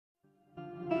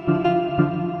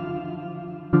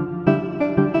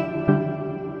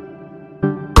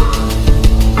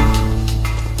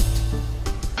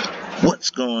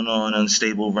Going on,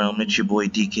 Unstable Realm? It's your boy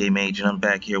DK Mage, and I'm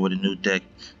back here with a new deck.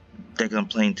 Deck I'm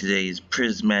playing today is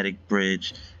Prismatic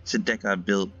Bridge. It's a deck I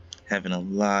built, having a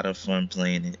lot of fun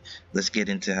playing it. Let's get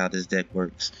into how this deck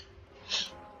works.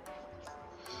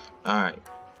 Alright,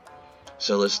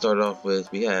 so let's start off with,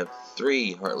 we have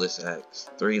 3 Heartless Acts,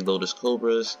 3 Lotus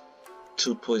Cobras,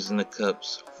 2 Poison the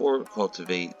Cups, 4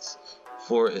 Cultivates,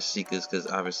 4 Asikas, because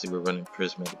obviously we're running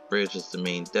Prismatic Bridge as the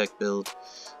main deck build.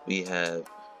 We have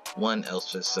 1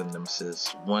 Elspeth Sun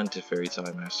Nemesis, 1 Teferi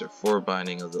Time Master, 4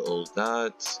 Binding of the Old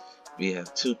Gods. We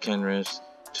have 2 Kenriths,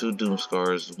 2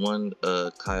 Doomskars, 1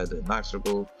 Kaya the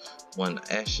Inexorable, 1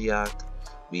 Ashiok.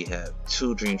 We have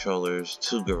 2 Dream Trawlers,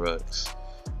 2 Garuks.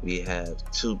 We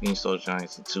have 2 Beanstalk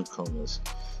Giants and 2 Comas.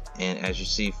 And as you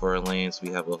see for our lands, we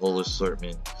have a whole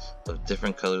assortment of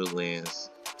different colored lands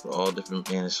for all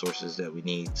different mana sources that we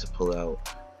need to pull out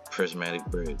Prismatic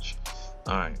Bridge.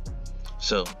 Alright,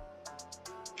 so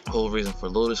whole reason for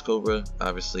Lotus Cobra,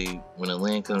 obviously when a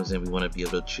land comes in, we want to be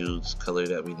able to choose color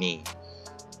that we need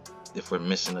if we're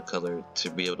missing a color to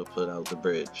be able to put out the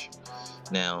bridge.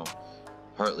 Now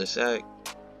Heartless Act,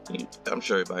 I'm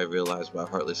sure everybody realized why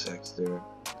Heartless Act's there.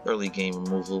 Early game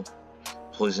removal.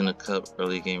 Poison the Cup,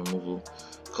 early game removal.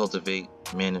 Cultivate,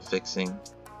 mana fixing.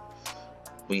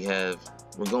 We're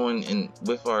going in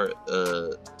with our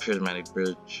Prismatic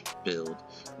Bridge build,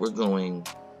 we're going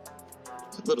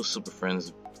little Super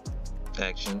Friends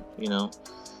action, you know,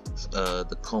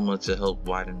 the Coma to help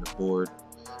widen the board,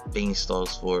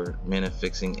 Beanstalks for mana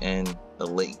fixing and a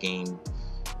late game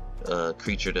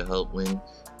creature to help win,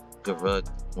 Garuk,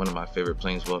 one of my favorite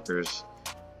planeswalkers,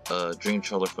 Dream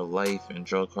Trawler for life and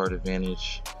draw card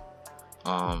advantage,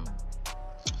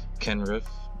 Kenrith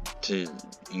to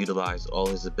utilize all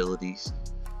his abilities,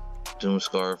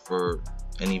 Doomskar for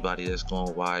anybody that's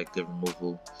going wide, good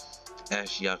removal,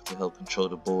 Ashiok to help control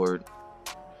the board,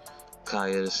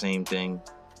 Kaya the same thing,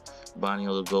 Binding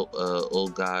of the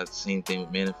Old Gods, same thing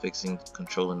with mana fixing,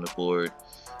 controlling the board,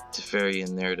 Teferi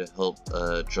in there to help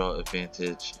draw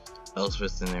advantage,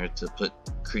 Elspeth in there to put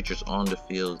creatures on the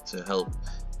field to help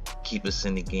keep us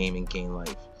in the game and gain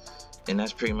life. And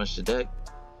that's pretty much the deck.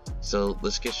 So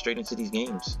let's get straight into these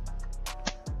games.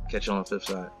 Catch you on the flip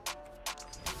side.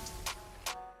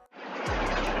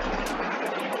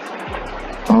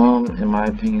 In my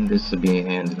opinion, this would be a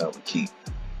hand that I would keep.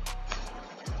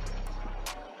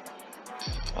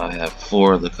 I have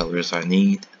 4 of the colors I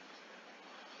need.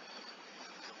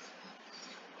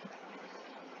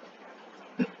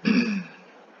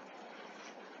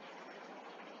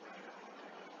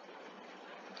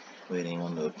 Waiting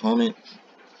on the opponent.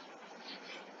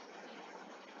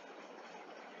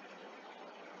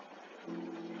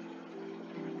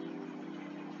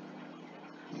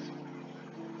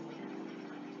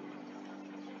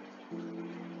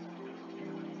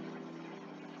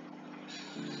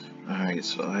 Alright,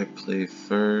 so I play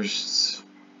first.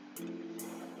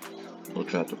 We'll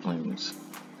drop the planes.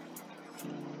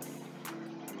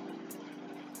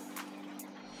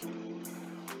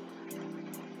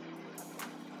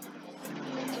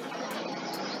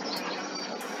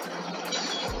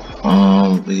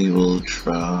 We will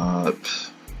drop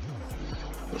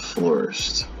the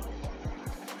forest.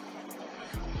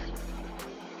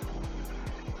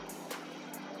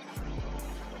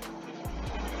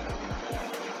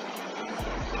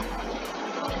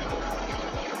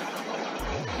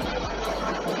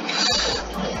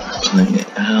 Playing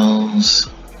Owls.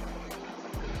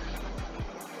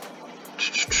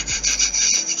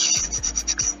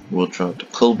 We'll drop the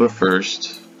Cobra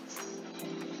first.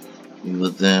 We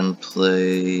will then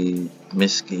play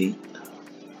Mistgate.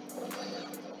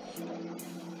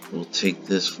 We'll take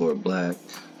this for black.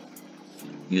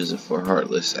 Use it for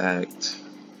Heartless Act.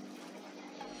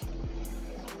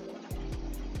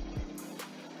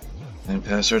 And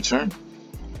pass our turn.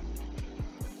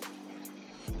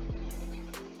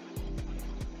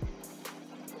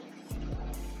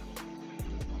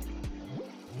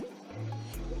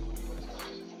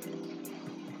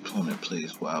 Opponent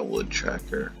plays Wildwood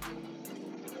Tracker.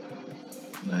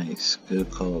 Nice, good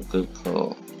call, good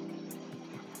call.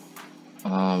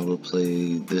 We'll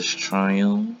play this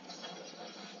Triumph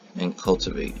and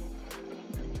Cultivate.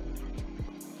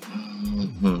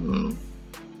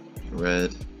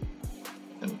 Red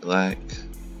and black.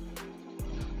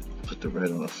 Put the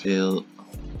red on the field.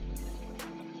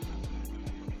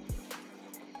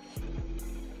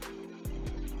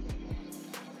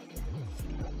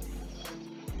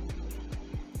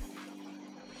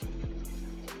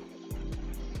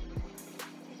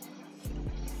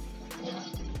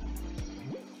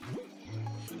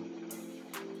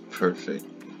 Perfect.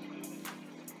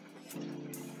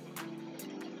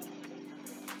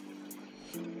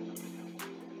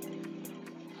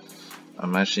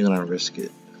 I'm actually gonna risk it.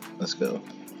 Let's go.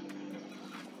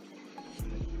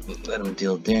 Let him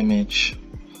deal damage.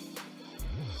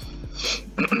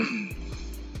 That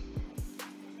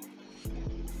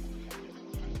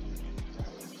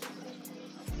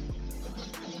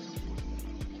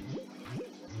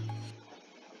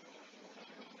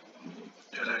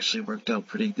actually worked out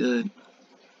pretty good.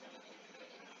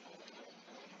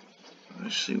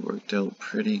 Actually worked out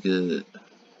pretty good.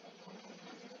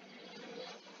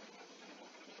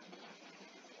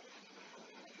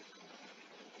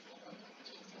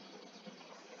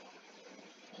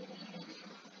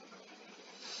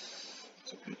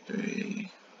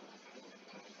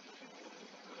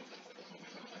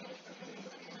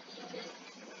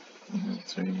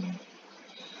 Three.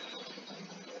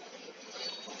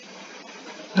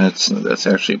 That's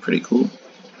actually pretty cool.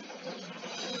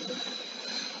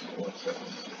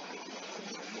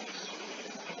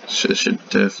 Should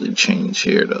definitely change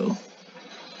here though.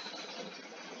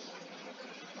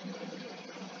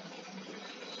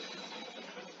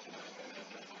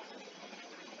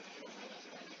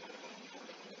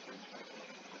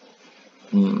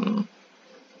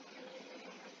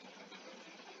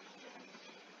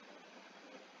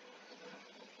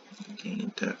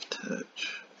 Gain depth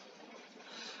touch.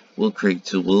 We'll create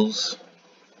 2 wolves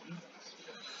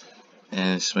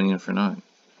and swing it for 9.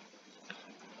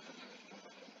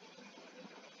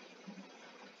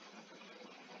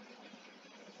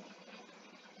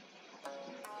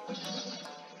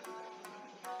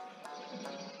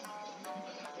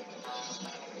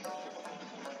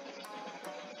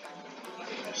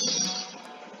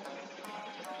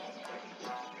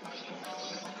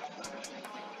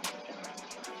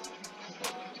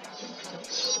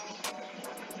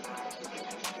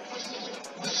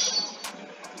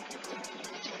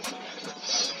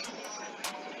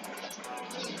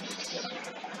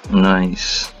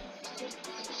 Nice.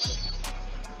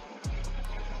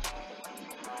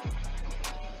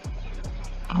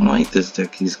 I like this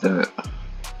deck he's got.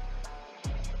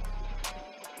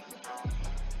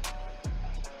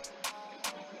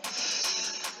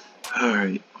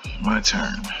 Alright, my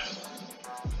turn.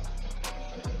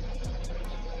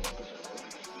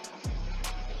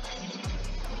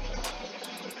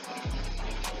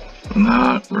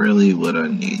 Not really what I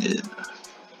needed.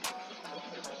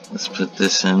 Let's put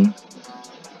this in.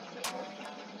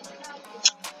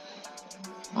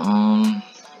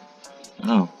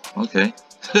 Oh, okay.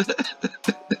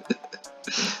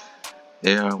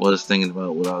 Yeah, I was thinking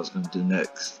about what I was going to do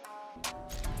next.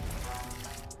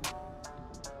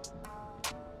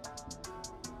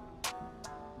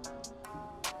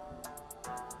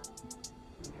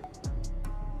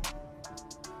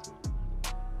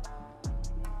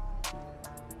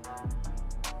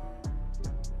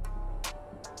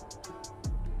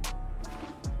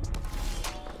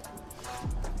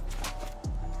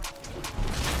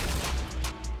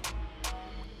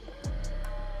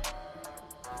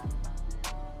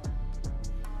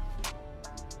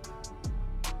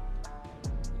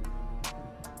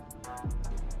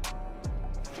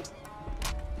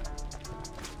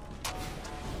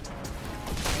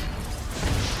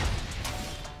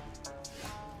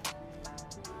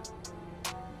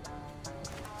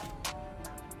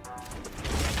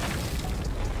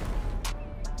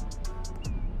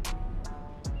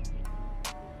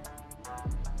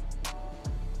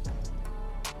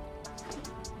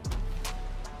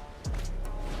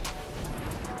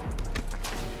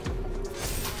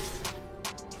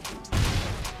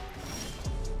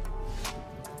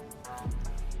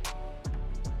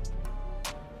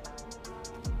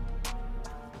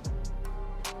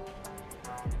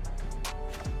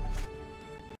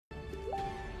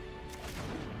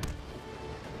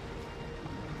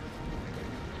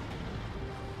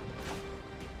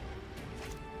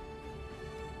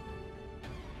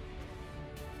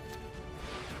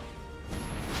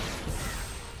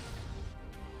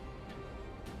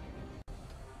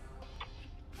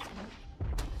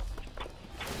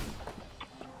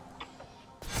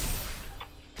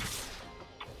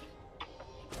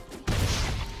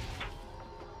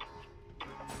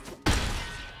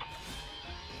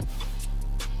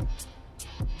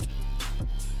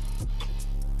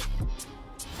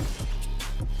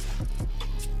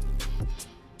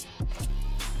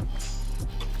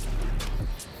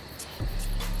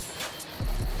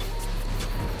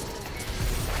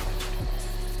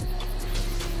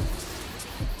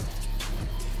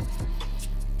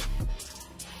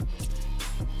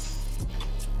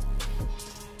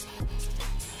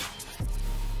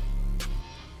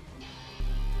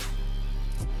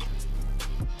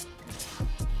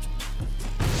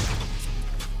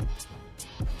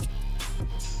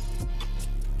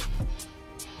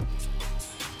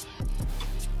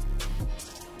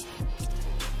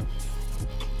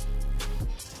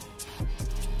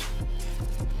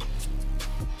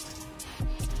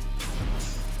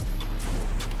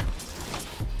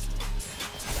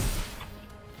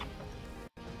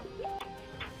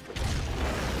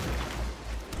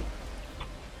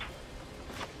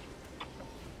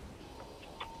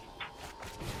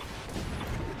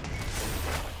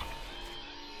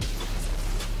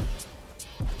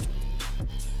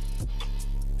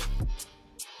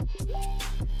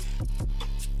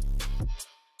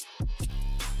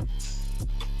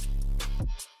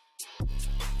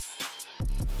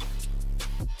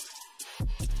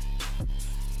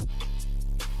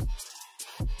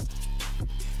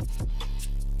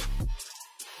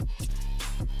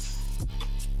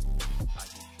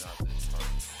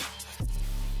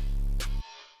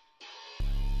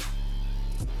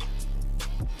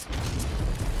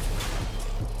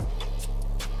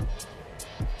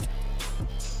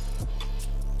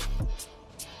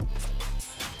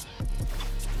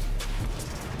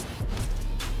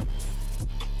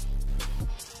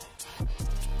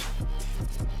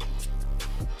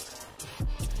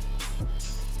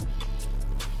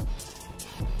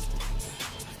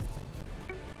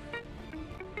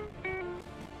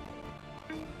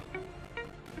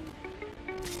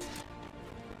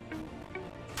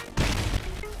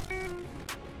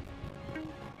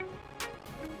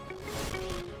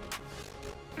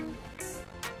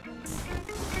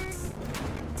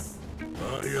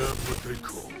 They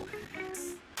call me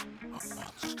a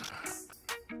monster.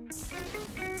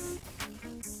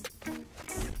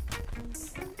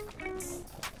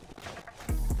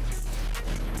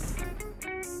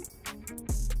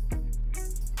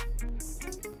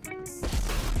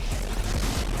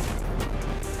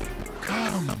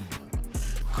 Come,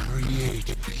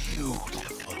 create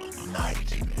beautiful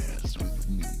nightmares with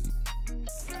me.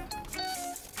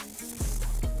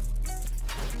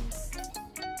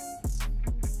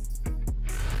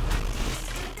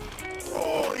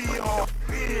 All your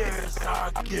fears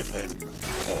are given.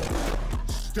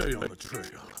 Stay on the trail.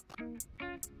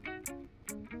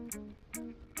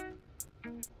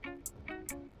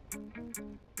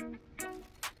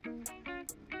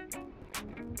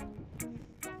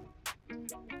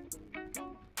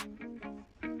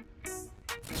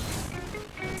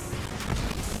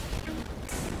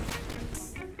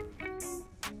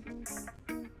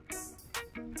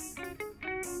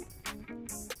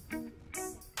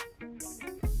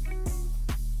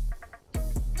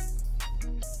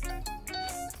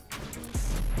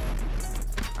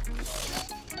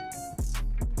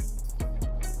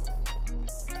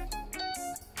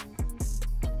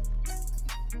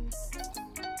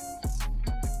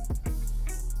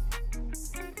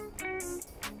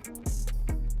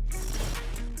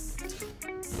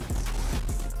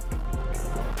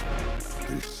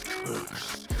 This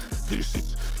curse, this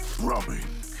thrumming,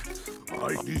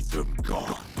 I need them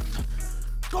gone.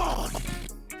 Gone!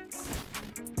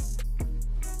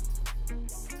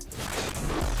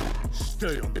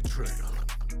 Stay on the trail.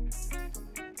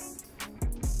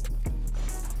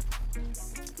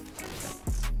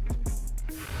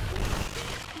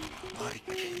 My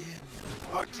kin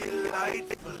are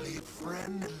delightfully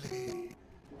friendly.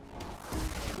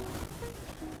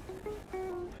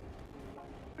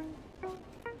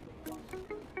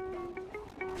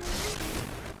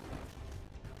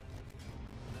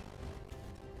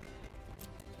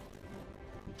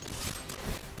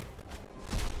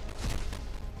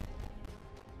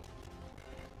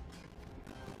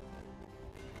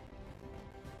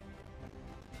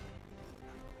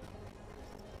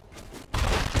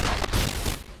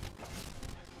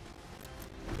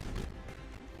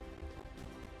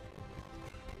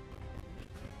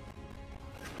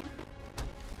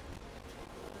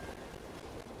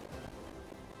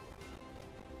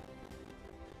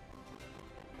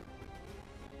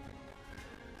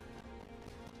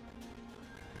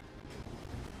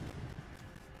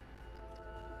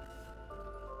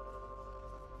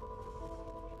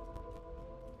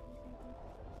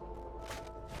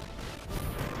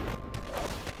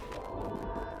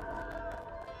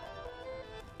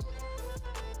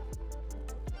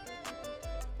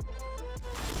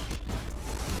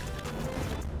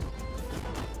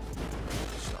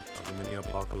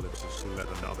 Apocalypses and let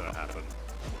another happen.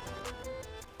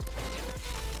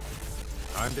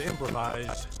 Time to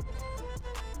improvise.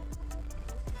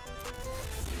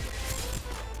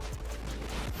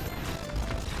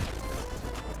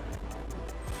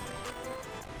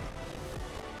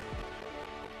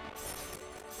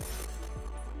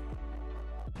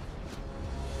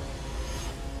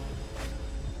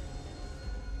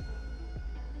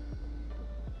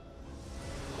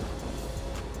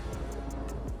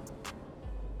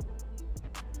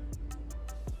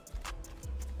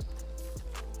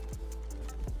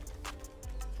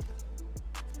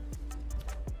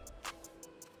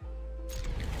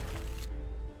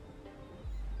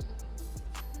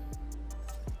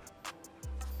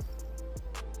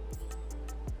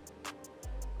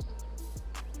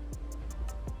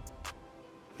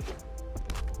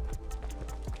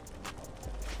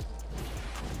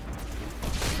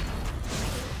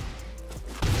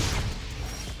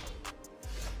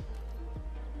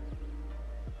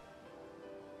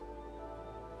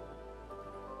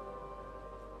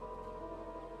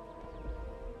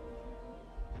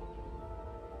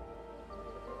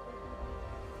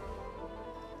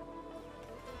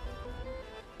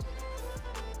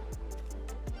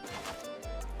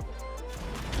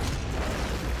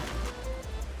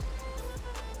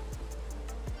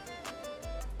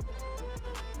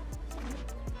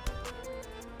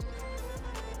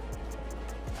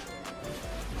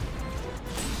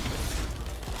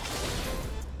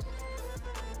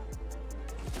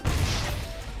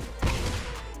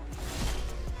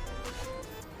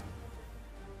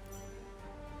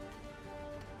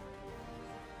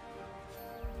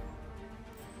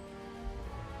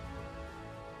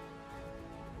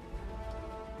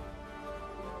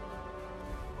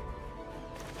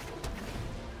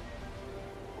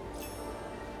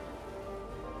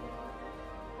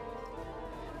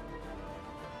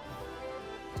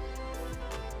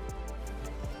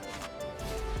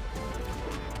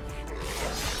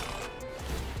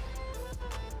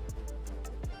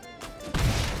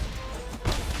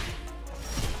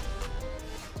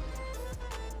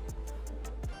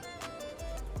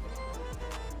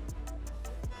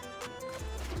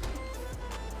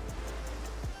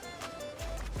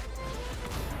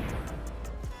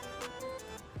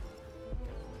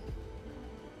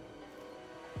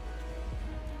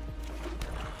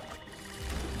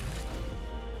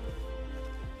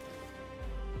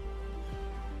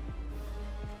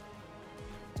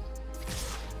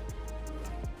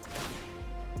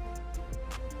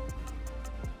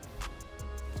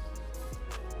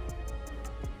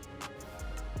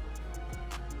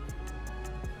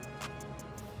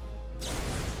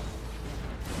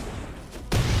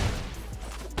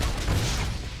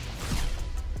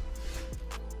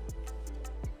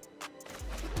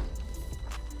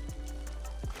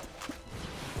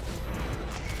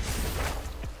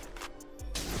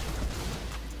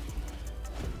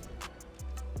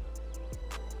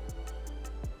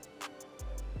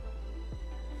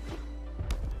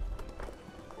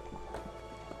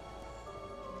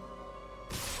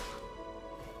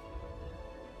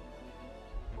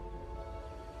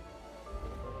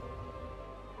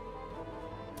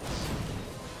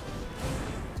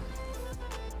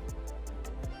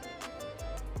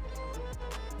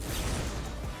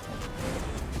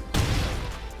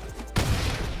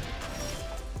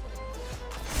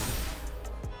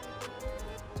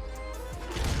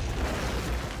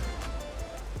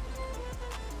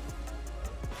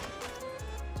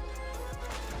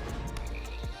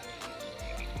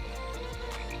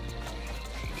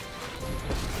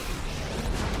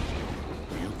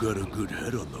 got a good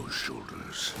head on those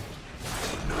shoulders.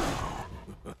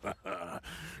 But now,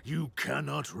 you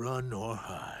cannot run or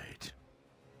hide.